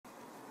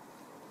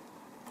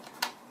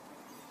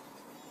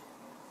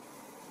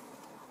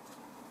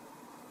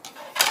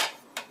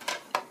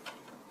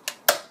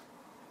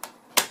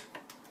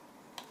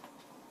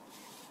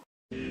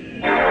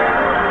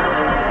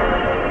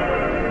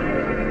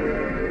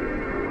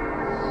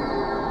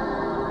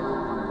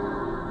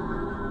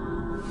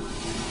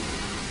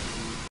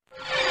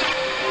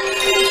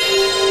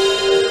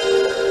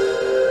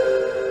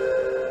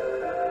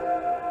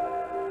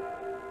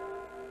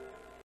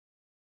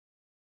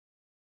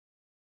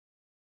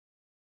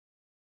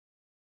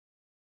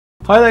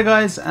Hi there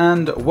guys,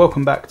 and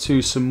welcome back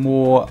to some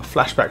more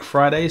Flashback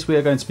Fridays. We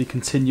are going to be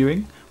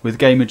continuing with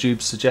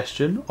GamerJoob's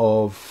suggestion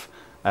of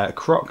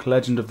Croc,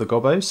 Legend of the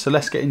Gobbos. So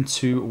let's get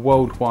into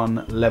World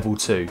 1, Level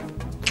 2.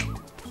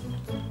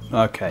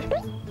 Okay.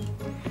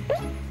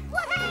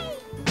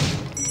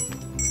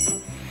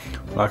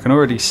 Well, I can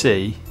already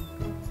see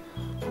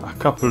a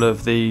couple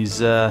of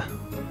these, you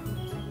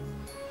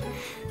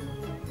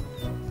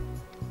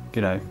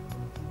know,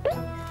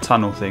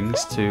 tunnel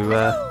things to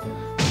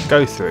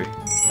go through.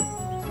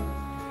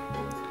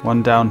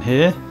 One down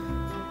here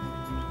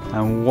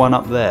and one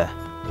up there.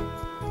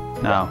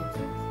 Now,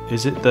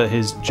 is it that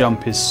his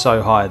jump is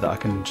so high that I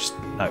can just...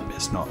 No,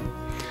 it's not.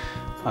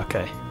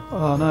 Okay.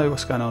 Oh no,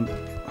 what's going on?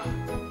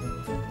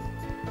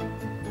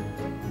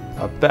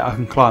 I bet I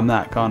can climb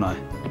that, can't I?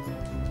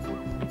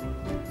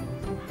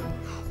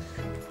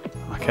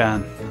 I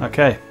can.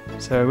 Okay,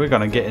 so we're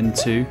going to get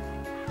into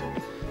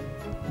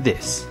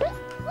this.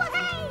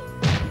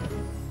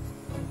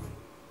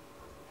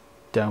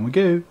 Down we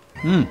go.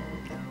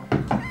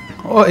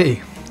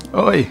 Oi!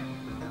 Oi!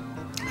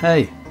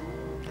 Hey!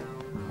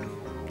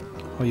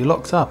 Oh, you're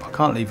locked up. I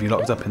can't leave you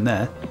locked up in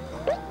there.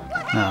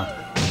 Now,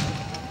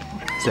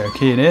 is there a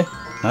key in here?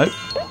 Nope.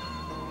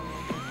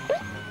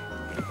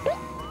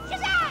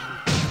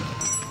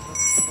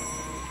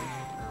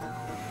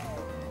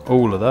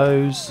 All of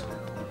those.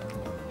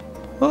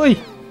 Oi!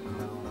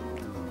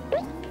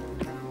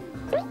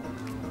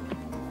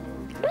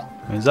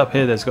 It's up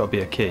here, there's got to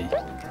be a key.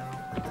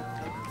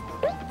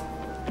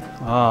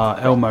 Ah,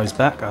 Elmo's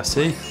back, I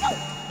see.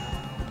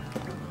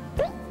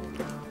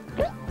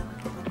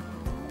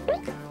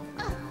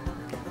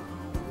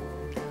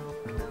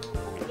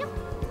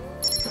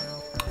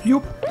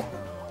 Yup.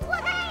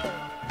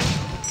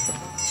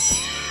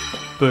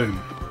 Boom.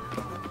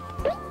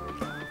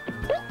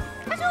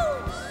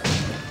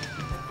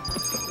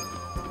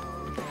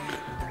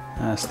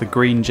 That's the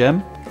green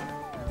gem.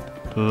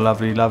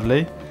 Lovely,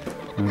 lovely.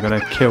 I'm going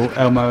to kill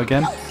Elmo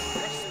again.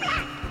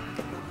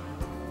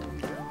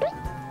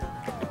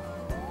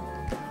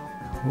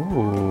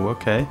 Ooh,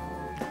 okay.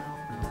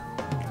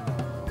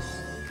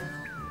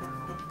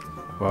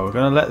 Well, we're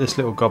going to let this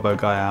little gobbo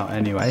guy out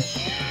anyway.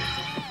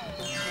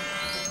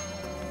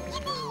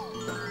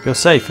 You're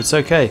safe, it's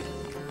okay.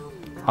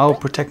 I'll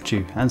protect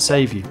you and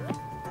save you.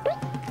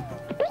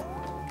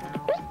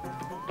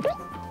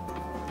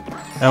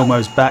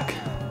 Elmo's back.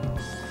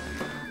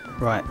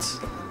 Right.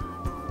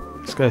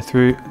 Let's go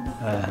through...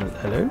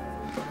 hello?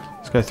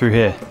 Let's go through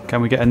here.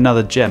 Can we get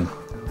another gem?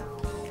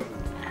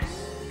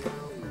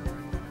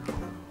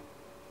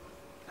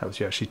 Helps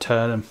you actually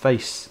turn and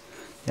face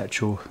the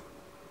actual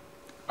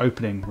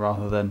opening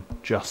rather than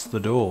just the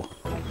door.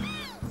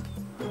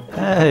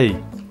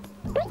 Hey!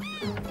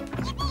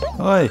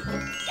 Oi!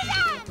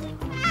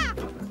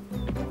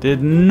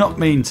 Did not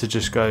mean to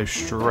just go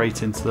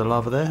straight into the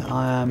lava there.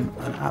 I am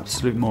an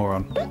absolute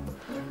moron.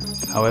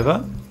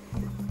 However,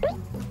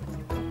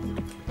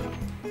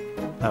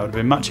 that would have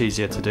been much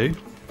easier to do.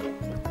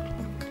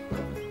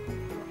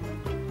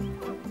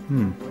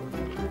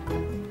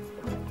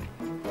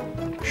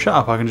 Shut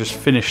up, I can just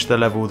finish the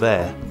level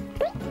there.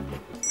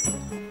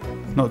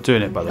 Not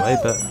doing it by the way,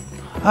 but...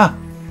 Ah!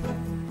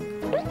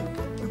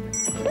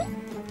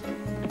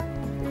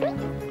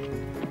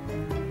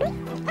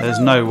 There's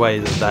no way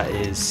that that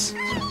is...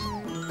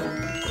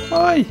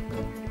 Oi!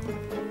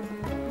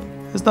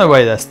 There's no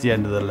way that's the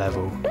end of the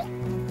level.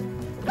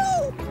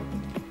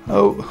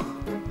 Oh!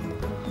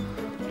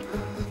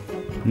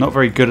 I'm not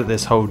very good at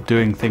this whole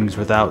doing things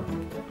without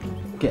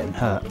getting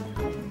hurt.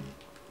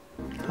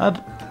 How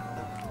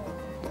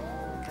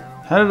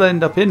did I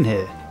end up in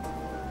here?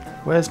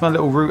 Where's my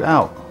little route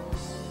out?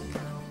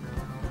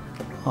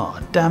 Oh,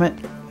 damn it.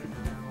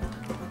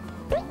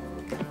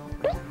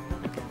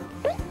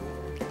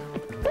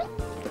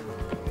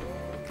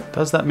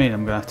 Does that mean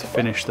I'm going to have to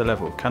finish the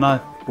level? Can I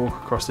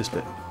walk across this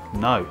bit?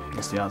 No,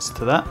 is the answer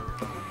to that.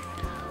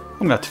 I'm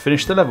going to have to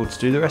finish the level to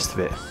do the rest of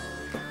it.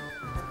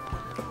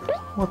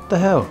 What the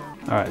hell?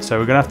 Alright, so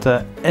we're going to have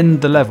to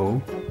end the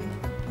level.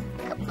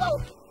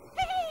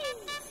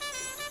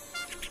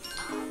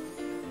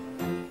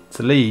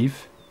 To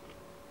leave.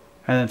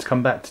 And then to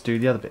come back to do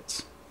the other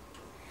bits.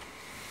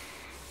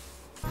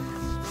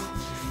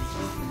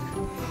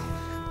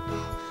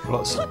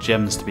 Lots of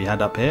gems to be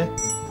had up here.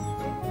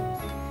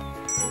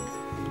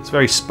 It's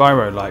very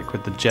Spyro-like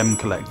with the gem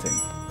collecting.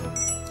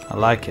 I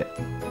like it.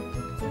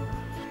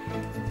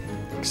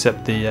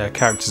 Except the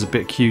character's a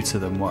bit cuter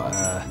than what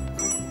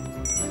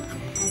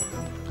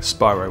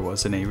Spyro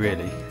was, isn't he,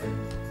 really?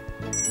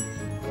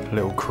 A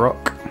little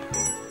Croc.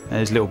 And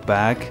his little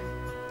bag.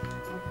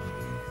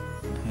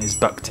 His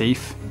buck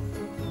teeth.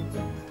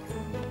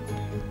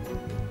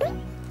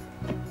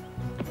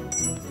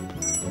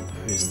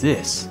 Who's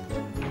this?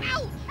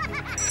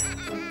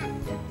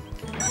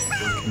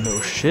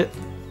 Little shit.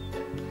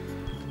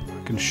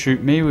 You can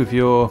shoot me with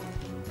your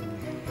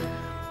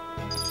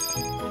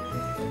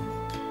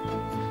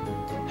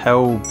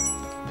hell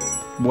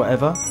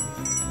whatever.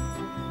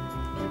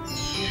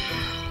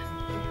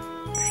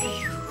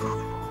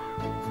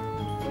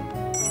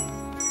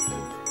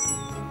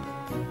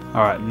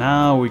 Alright,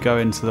 now we go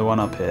into the one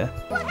up here.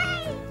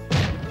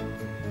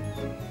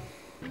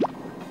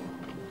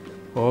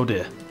 Oh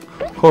dear.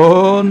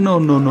 Oh no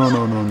no no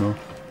no no no.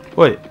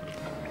 Wait.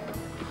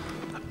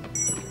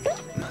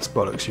 That's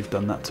bollocks, you've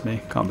done that to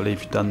me. Can't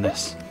believe you've done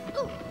this.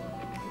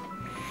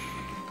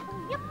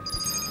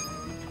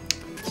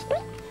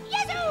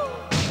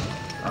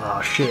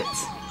 Oh shit.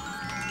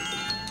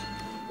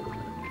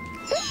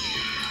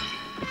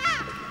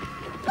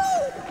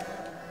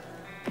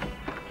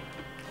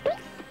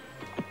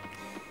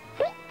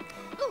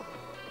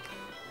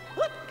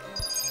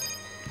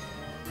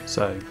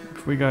 So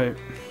if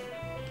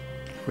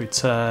we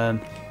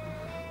turn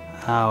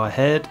our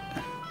head,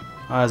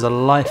 there's a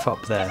life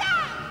up there.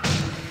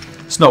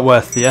 It's not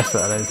worth the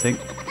effort, I don't think.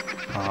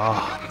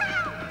 Ah.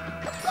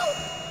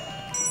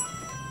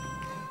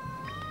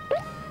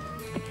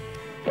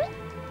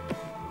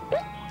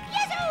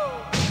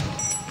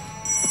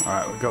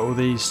 Alright, we've got all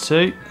these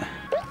too.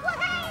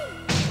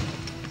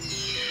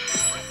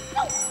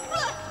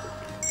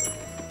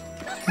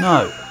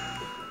 No.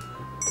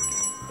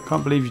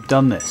 Can't believe you've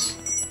done this.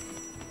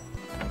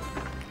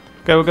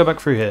 Okay, we'll go back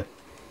through here.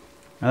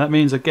 And that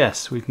means, I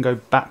guess, we can go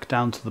back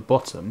down to the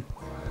bottom.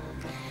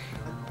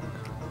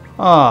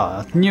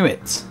 Ah, I knew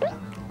it.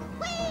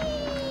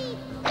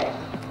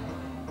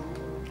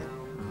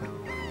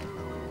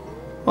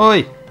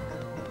 Oi!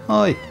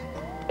 Oi!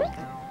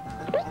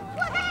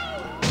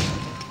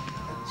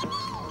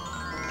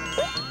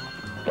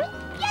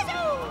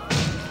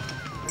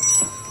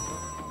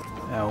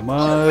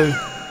 Elmo!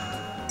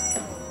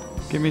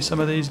 Give me some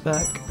of these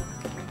back.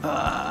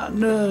 Ah,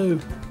 no!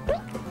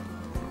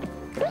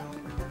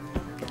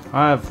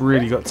 I've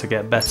really got to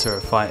get better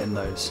at fighting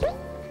those.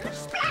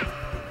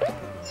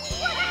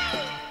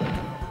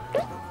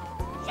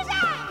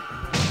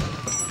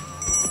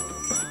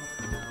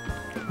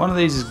 One of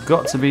these has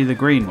got to be the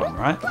green one,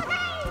 right?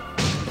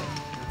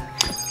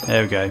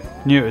 There we go.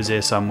 Knew it was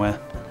here somewhere.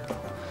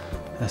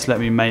 Let's let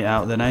me mate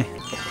out then, eh?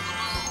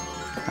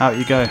 Out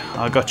you go.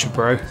 I got you,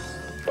 bro.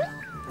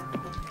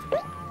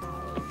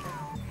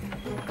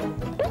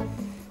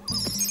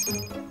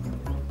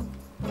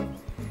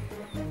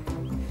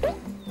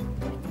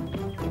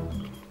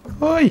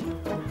 Oi!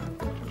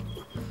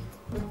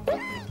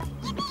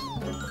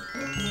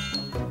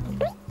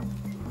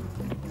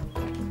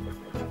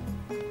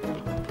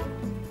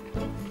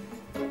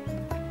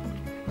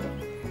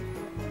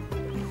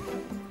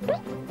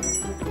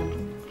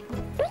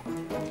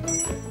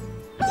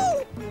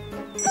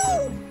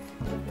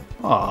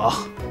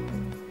 Ah!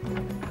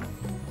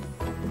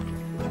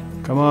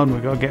 Come on,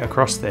 we've got to get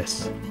across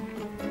this.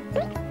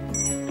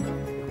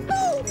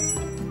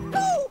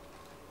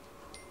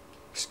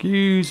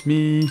 Excuse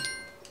me.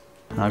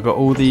 I got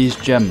all these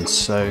gems,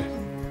 so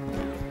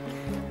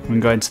we can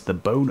go into the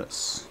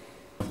bonus.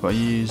 I've got to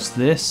use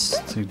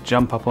this to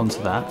jump up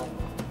onto that.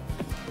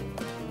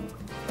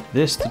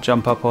 This to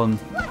jump up on.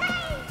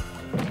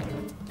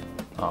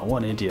 Oh,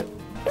 what an idiot.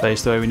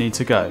 Face the way we need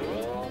to go.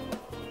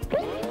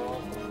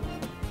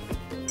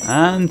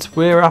 And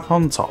we're up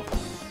on top.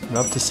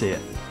 Love to see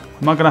it.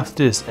 Am I going to have to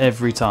do this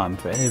every time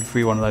for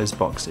every one of those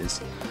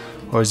boxes?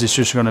 Or is this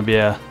just going to be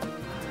a,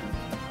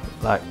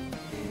 like...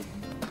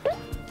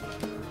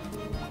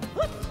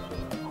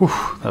 Whew,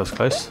 that was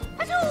close.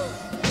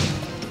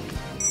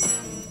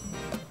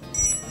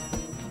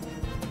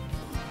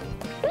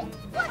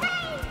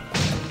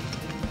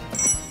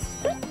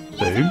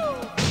 Boom.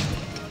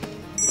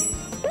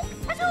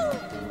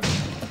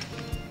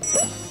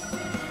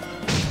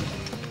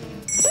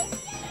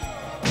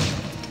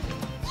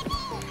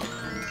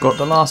 Got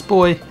the last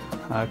boy.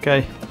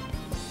 Okay.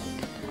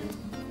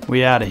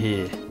 We out of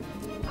here.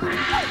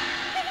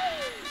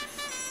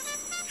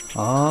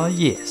 Ah,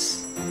 yes.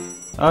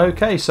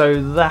 Okay,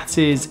 so that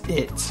is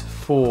it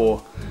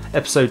for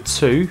episode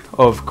 2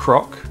 of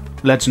Croc,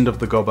 Legend of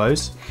the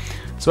Gobbos.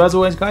 So as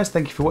always, guys,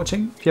 thank you for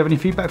watching. If you have any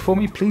feedback for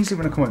me, please leave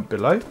it in a comment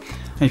below.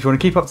 And if you want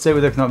to keep up to date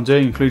with everything I'm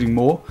doing, including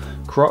more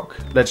Croc,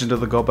 Legend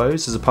of the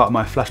Gobbos as a part of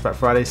my Flashback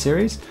Fridays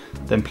series,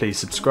 then please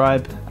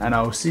subscribe, and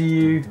I'll see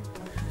you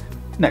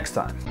next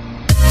time.